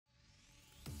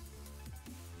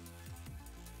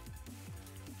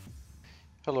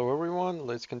Hello everyone,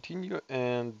 let's continue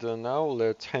and now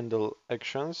let's handle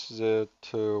actions that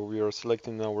we are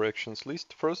selecting in our actions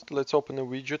list. First, let's open a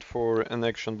widget for an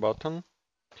action button.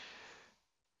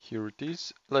 Here it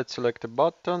is. Let's select a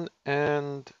button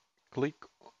and click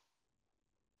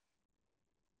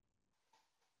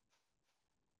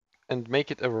and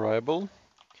make it a variable,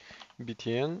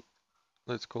 btn.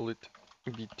 Let's call it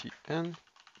btn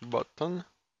button,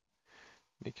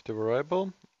 make it a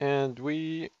variable, and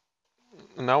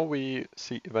now we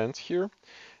see events here,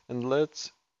 and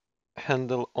let's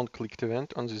handle onClicked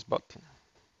event on this button,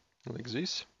 like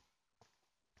this.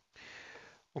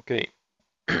 Okay.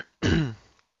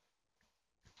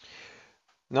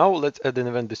 Now let's add an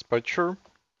event dispatcher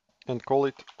and call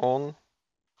it on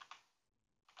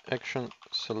action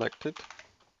selected.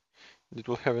 It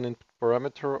will have an input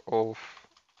parameter of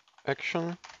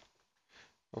action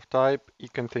of type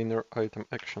eContainer item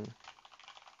action.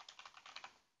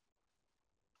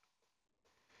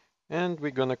 And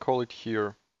we're gonna call it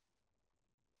here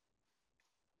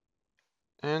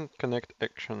and connect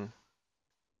action.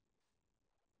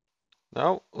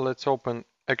 Now let's open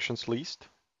actions list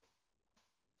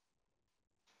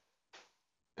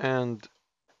and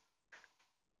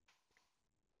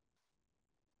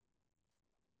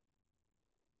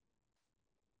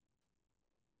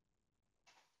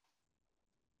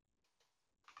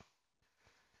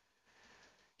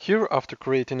here, after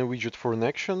creating a widget for an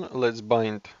action, let's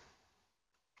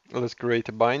create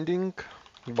a binding,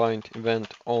 bind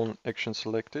event on action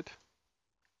selected.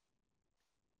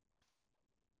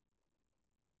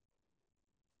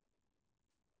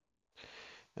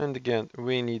 And again,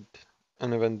 we need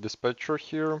an event dispatcher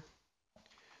here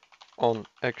on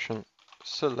action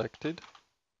selected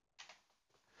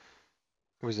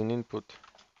with an input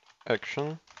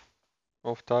action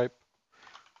of type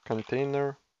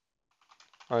container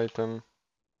item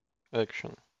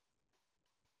action.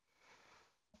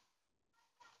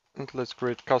 And let's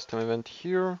create custom event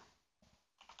here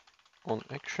on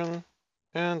action,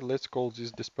 and let's call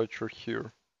this dispatcher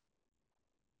here.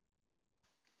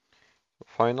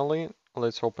 Finally,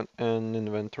 let's open an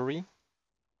inventory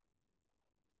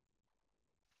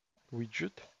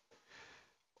widget,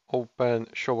 open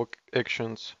show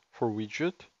actions for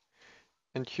widget,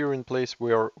 and here in place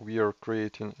where we are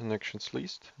creating an actions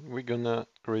list, we're gonna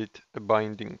create a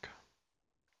binding.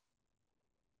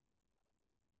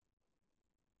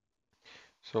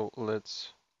 So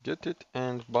let's get it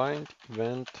and bind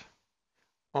event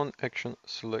on action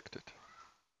selected.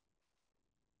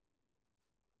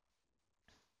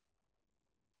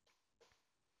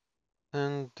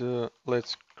 And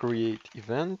let's create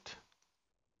event,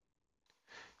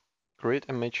 create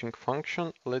a matching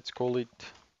function. Let's call it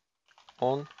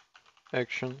on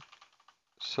action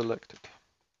selected.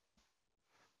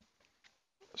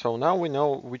 So now we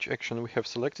know which action we have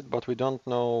selected, but we don't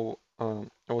know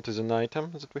what is an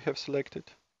item that we have selected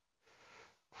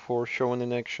for showing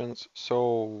in actions.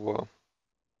 So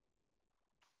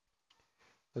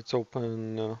let's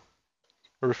open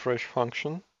refresh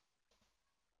function.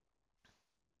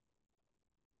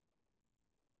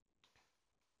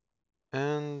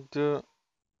 And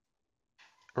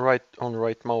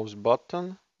right mouse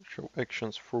button, show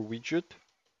actions for widget.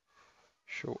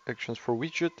 Show actions for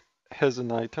widget has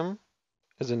an item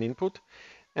as an input,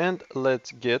 and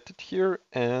let's get it here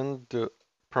and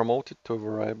promote it to a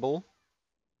variable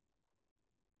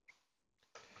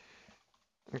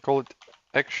and call it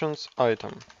actions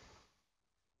item.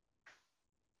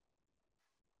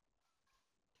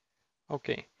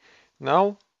 Okay,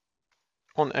 now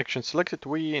on action selected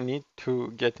we need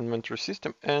to get inventory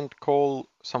system and call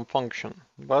some function,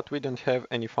 but we don't have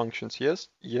any functions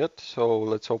yet, so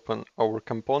let's open our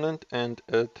component and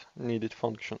add needed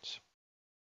functions.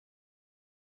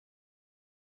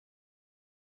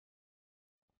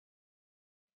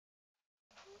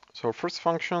 So first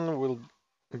function will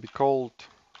be called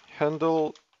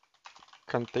handle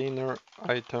container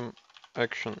item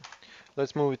action.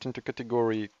 Let's move it into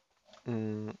category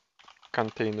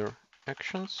container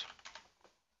actions,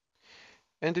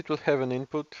 and it will have an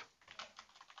input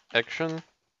action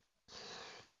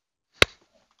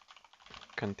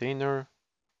container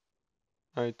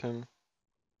item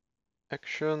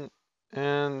action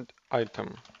and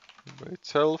item by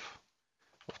itself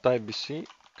of type BC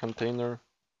container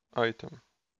item.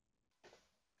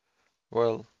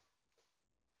 Well,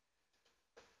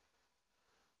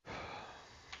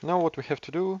 now what we have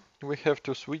to do, we have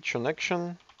to switch an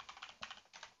action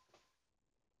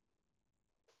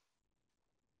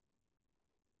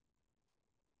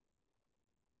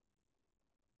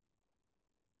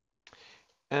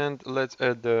and let's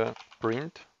add the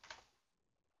print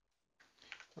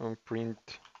print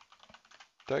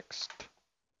text,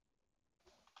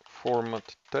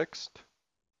 format text,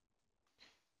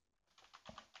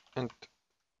 and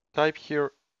type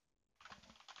here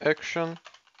action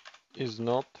is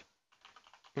not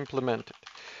implemented.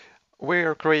 We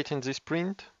are creating this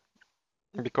print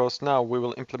because now we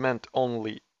will implement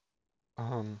only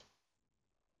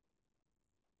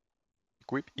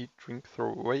equip, eat, drink,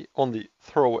 throw away, only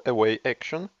throw away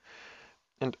action,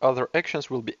 and other actions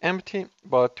will be empty,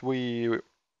 but we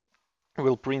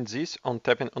will print this on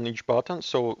tapping on each button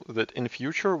so that in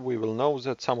future we will know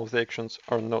that some of the actions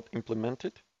are not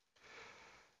implemented.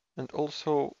 And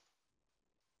also,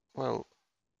 well,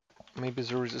 maybe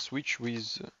there is a switch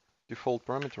with default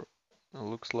parameter.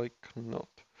 Looks like not.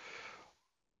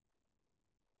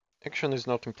 Action is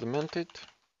not implemented.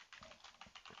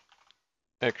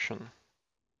 Action.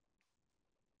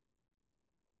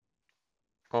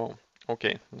 Oh,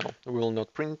 okay, no, we will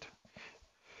not print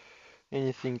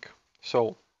anything.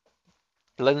 So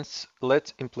let's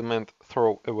implement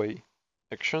throw away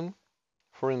action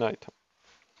for an item.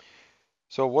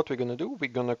 So what we're gonna do, we're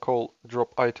gonna call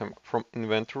drop item from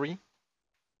inventory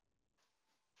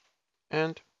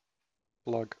and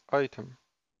plug item.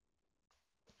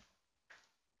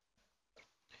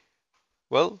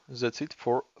 Well, that's it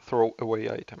for throw away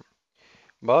item.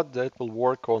 But that will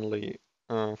work only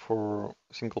for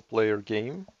single player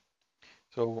game.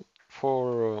 So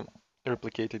for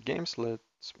replicated games,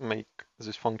 let's make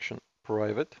this function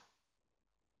private.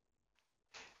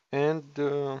 And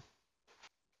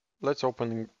let's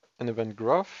open an event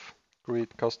graph,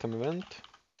 create custom event,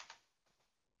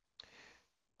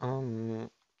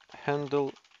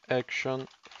 handle action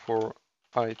for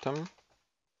item.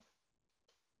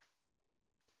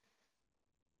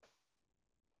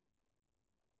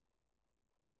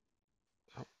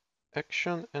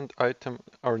 Action and item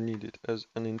are needed as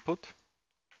an input.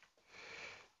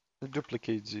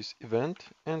 Duplicate this event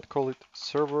and call it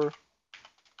server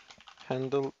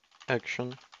handle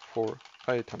action for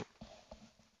item.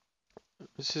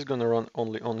 This is gonna run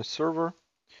only on a server.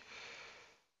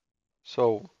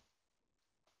 So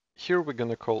here we're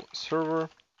gonna call server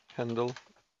handle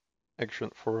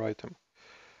action for item.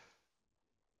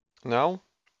 Now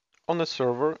on a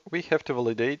server we have to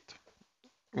validate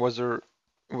whether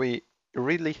we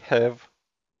really have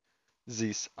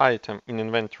this item in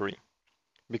inventory.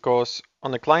 Because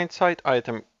on the client side,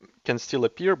 item can still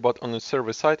appear, but on the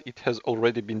server side, it has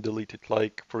already been deleted.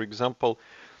 Like, for example,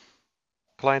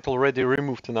 client already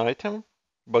removed an item,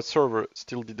 but server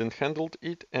still didn't handle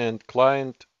it, and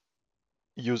client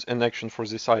use an action for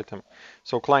this item.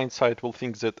 So client side will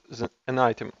think that an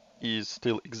item is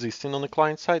still existing on the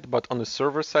client side, but on the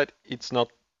server side, it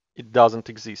doesn't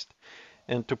exist.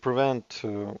 And to prevent,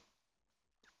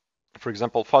 for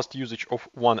example, fast usage of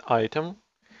one item,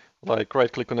 like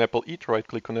right click on Apple eat, right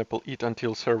click on Apple eat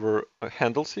until server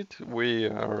handles it. We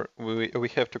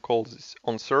have to call this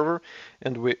on server,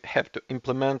 and we have to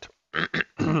implement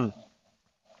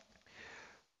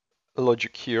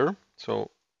logic here.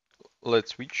 So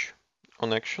let's switch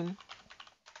on action,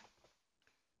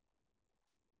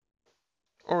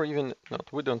 or even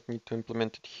not. We don't need to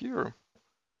implement it here.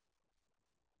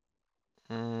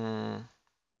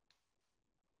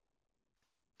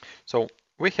 So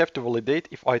we have to validate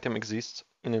if item exists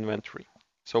in inventory.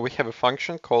 So we have a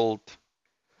function called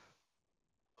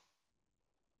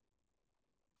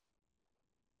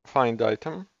find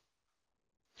item.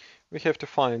 We have to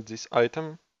find this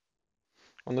item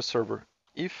on the server.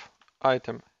 If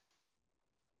item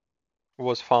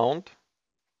was found,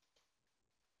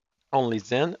 only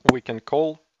then we can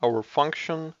call our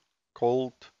function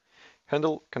called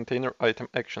handle container item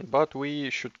action, but we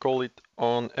should call it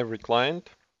on every client.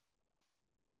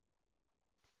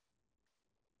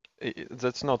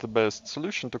 That's not the best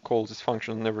solution to call this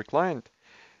function on every client.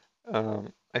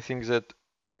 I think that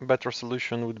better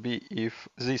solution would be if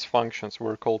these functions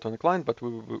were called on the client, but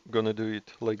we're gonna do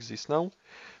it like this now.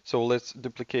 So let's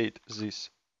duplicate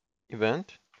this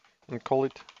event and call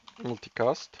it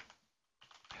multicast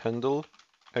handle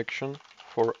action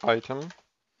for item,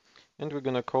 and we're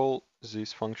gonna call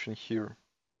this function here.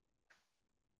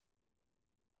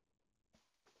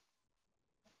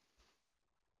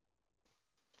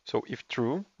 So if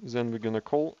true, then we're gonna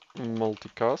call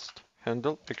multicast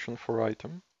handle action for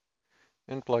item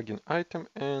and plug in item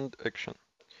and action.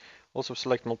 Also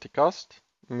select multicast,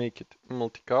 make it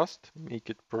multicast, make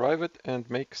it private, and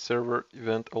make server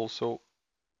event also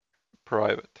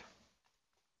private.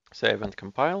 Save and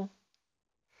compile.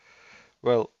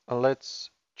 Well,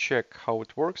 let's check how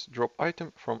it works. Drop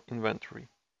item from inventory.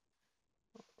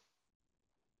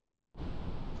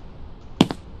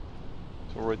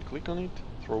 So right click on it,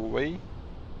 throw away,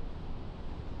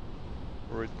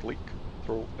 right click,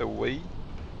 throw away.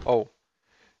 Oh,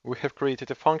 we have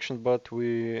created a function, but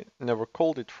we never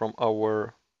called it from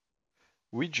our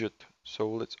widget. So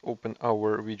let's open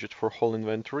our widget for whole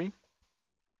inventory.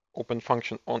 Open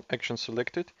function on action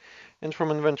selected, and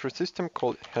from inventory system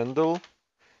call handle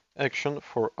action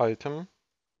for item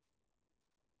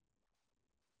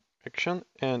action,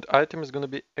 and item is going to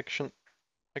be actions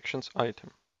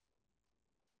item.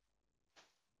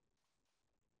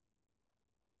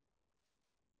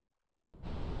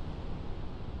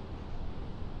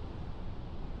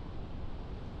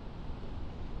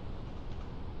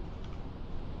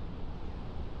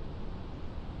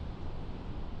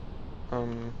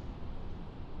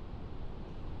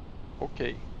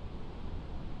 Okay,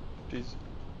 it is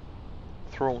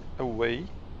thrown away,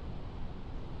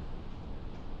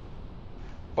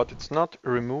 but it's not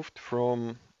removed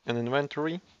from an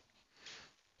inventory.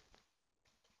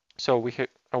 So we have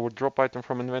our drop item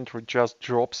from inventory just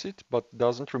drops it, but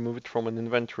doesn't remove it from an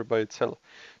inventory by itself.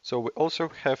 So we also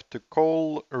have to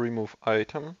call remove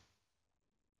item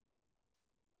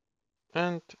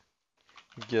and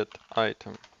get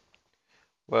item.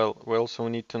 Well, we also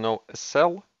need to know a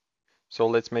cell. So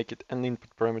let's make it an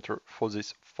input parameter for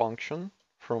this function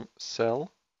from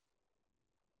cell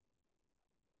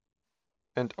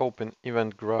and open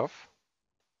event graph.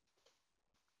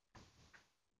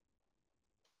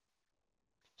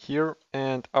 Here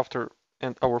and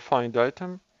our find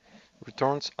item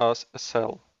returns us a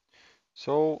cell.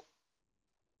 So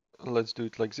let's do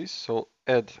it like this. So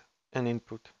add an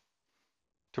input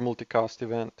to multicast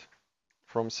event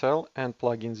from cell and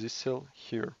plug in this cell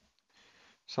here.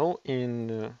 So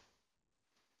here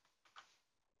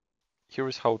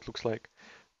is how it looks like.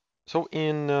 So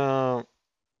in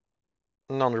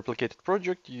non-replicated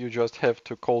project, you just have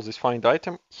to call this find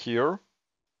item here,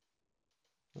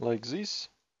 like this,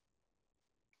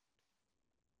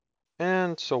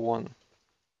 and so on.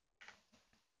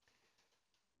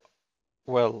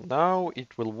 Well, now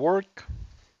it will work.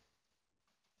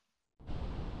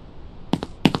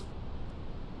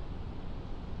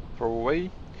 Throw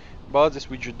away, but this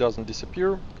widget doesn't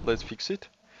disappear. Let's fix it.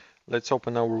 Let's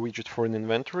open our widget for an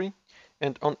inventory,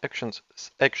 and on actions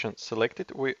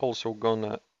selected, we also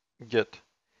gonna get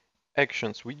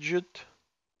actions widget,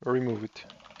 remove it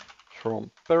from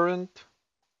parent,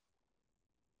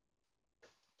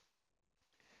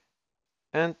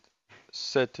 and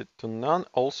set it to none.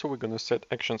 Also, we're gonna set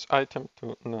actions item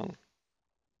to none.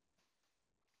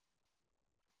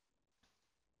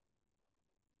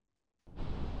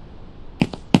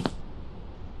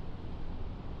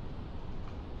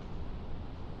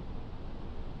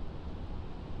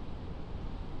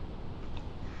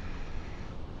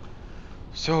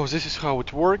 So this is how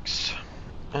it works,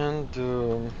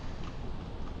 and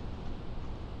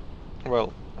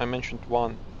well, I mentioned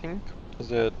one thing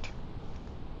that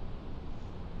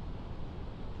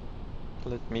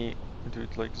let me do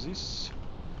it like this.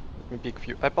 Let me pick a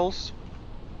few apples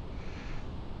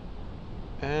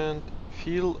and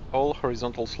fill all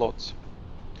horizontal slots.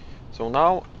 So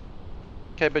now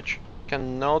cabbage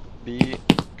cannot be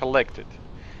collected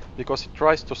because it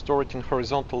tries to store it in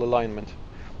horizontal alignment,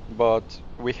 but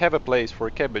we have a place for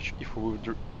a cabbage if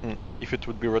it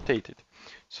would be rotated.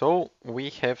 So we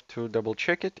have to double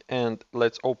check it, and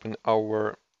let's open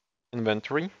our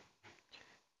inventory,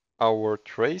 our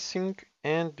tracing,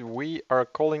 and we are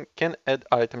calling can add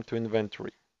item to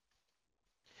inventory.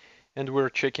 And we're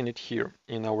checking it here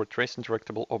in our trace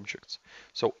interactable objects.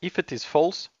 So if it is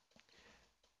false,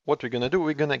 what we're gonna do,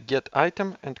 we're gonna get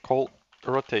item and call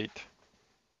rotate.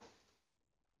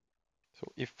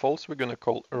 So if false, we're gonna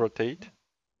call rotate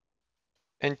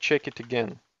and check it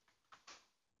again.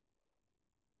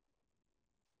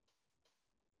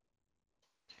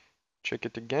 Check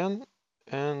it again,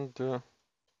 and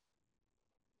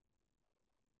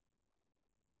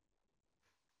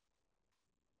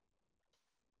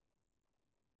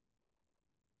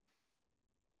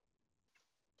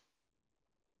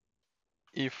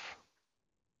if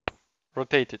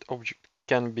rotated object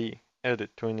can be added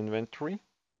to an inventory,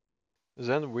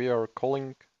 then we are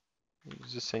calling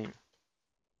the same.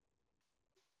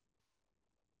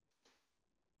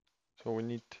 So we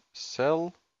need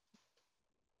cell,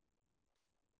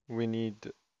 we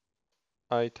need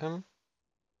item,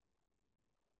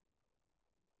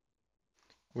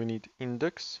 we need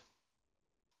index,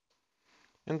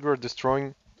 and we're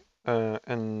destroying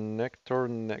an actor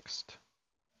next.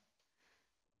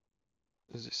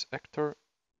 This actor.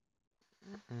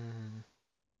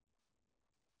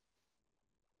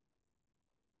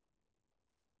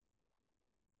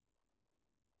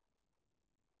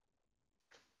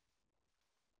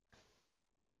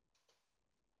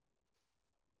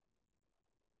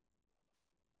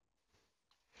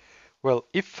 Well,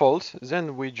 if false,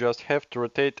 then we just have to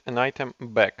rotate an item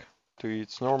back to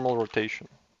its normal rotation.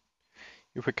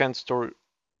 If we can't store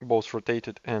both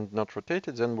rotated and not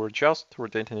rotated, then we're just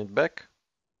rotating it back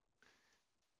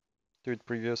to its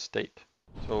previous state.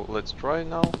 So let's try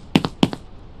now.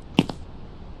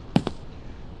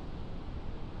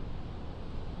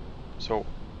 So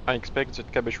I expect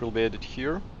that cabbage will be added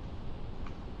here.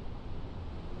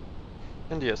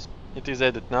 And yes, it is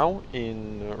added now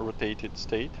in rotated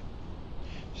state.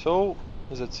 So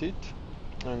that's it.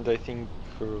 And I think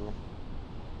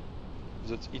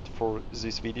that's it for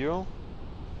this video.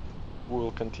 We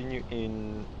will continue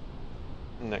in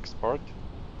next part.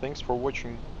 Thanks for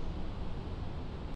watching.